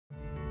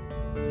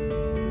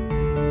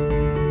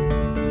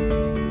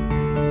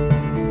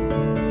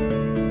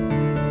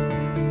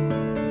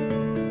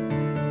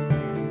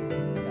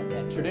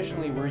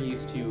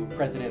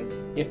presidents,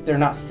 if they're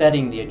not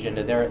setting the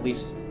agenda, they're at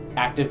least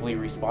actively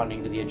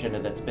responding to the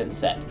agenda that's been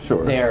set.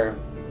 Sure. They're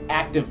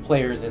active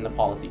players in the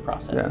policy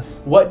process.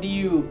 Yes. What do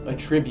you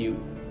attribute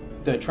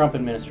the Trump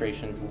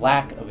administration's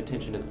lack of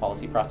attention to the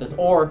policy process,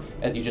 or,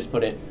 as you just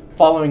put it,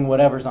 following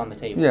whatever's on the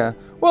table? Yeah.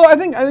 Well, I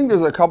think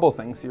there's a couple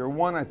things here.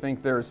 One, I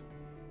think there's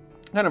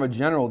kind of a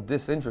general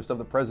disinterest of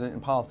the president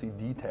in policy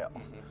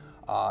details.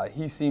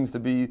 He seems to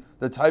be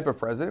the type of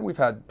president, we've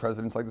had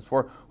presidents like this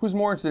before, who's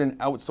more interested in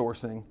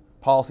outsourcing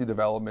policy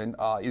development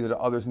either to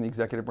others in the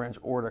executive branch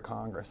or to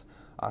Congress.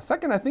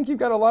 Second, I think you've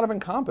got a lot of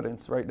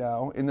incompetence right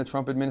now in the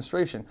Trump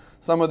administration.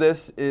 Some of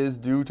this is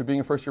due to being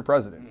a first-year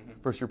president.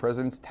 First-year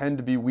presidents tend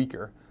to be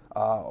weaker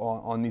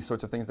on these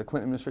sorts of things. The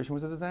Clinton administration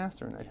was a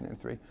disaster in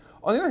 1993.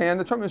 On the other hand,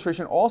 the Trump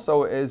administration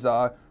also is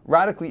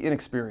radically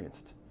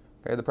inexperienced.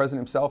 Okay, the president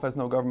himself has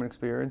no government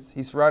experience.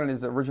 He's surrounded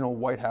his original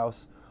White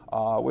House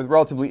with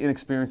relatively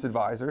inexperienced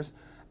advisors.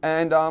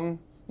 And,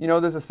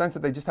 there's a sense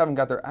that they just haven't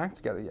got their act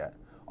together yet.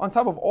 On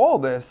top of all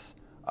this,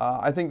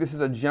 I think this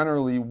is a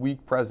generally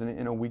weak president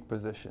in a weak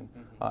position.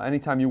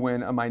 Anytime you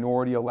win a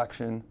minority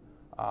election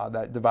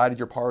that divided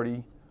your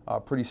party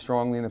pretty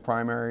strongly in the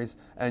primaries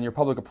and your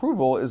public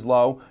approval is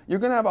low, you're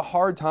going to have a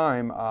hard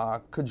time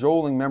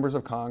cajoling members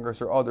of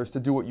Congress or others to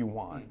do what you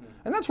want.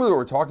 And that's really what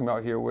we're talking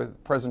about here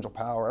with presidential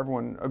power.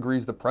 Everyone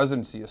agrees the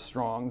presidency is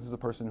strong. This is a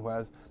person who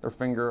has their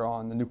finger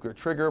on the nuclear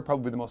trigger,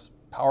 probably the most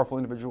powerful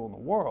individual in the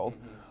world.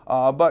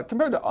 But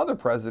compared to other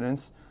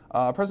presidents,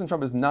 President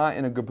Trump is not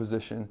in a good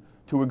position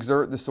to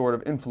exert the sort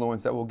of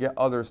influence that will get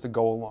others to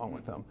go along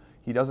with him.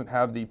 He doesn't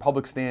have the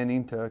public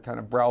standing to kind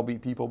of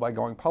browbeat people by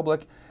going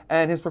public.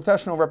 And his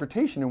professional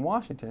reputation in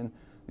Washington,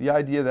 the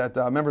idea that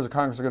members of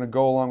Congress are going to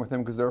go along with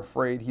him because they're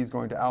afraid he's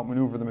going to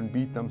outmaneuver them and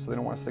beat them so they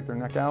don't want to stick their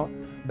neck out,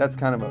 that's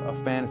kind of a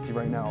fantasy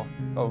right now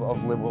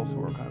of liberals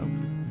who are kind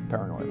of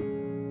paranoid.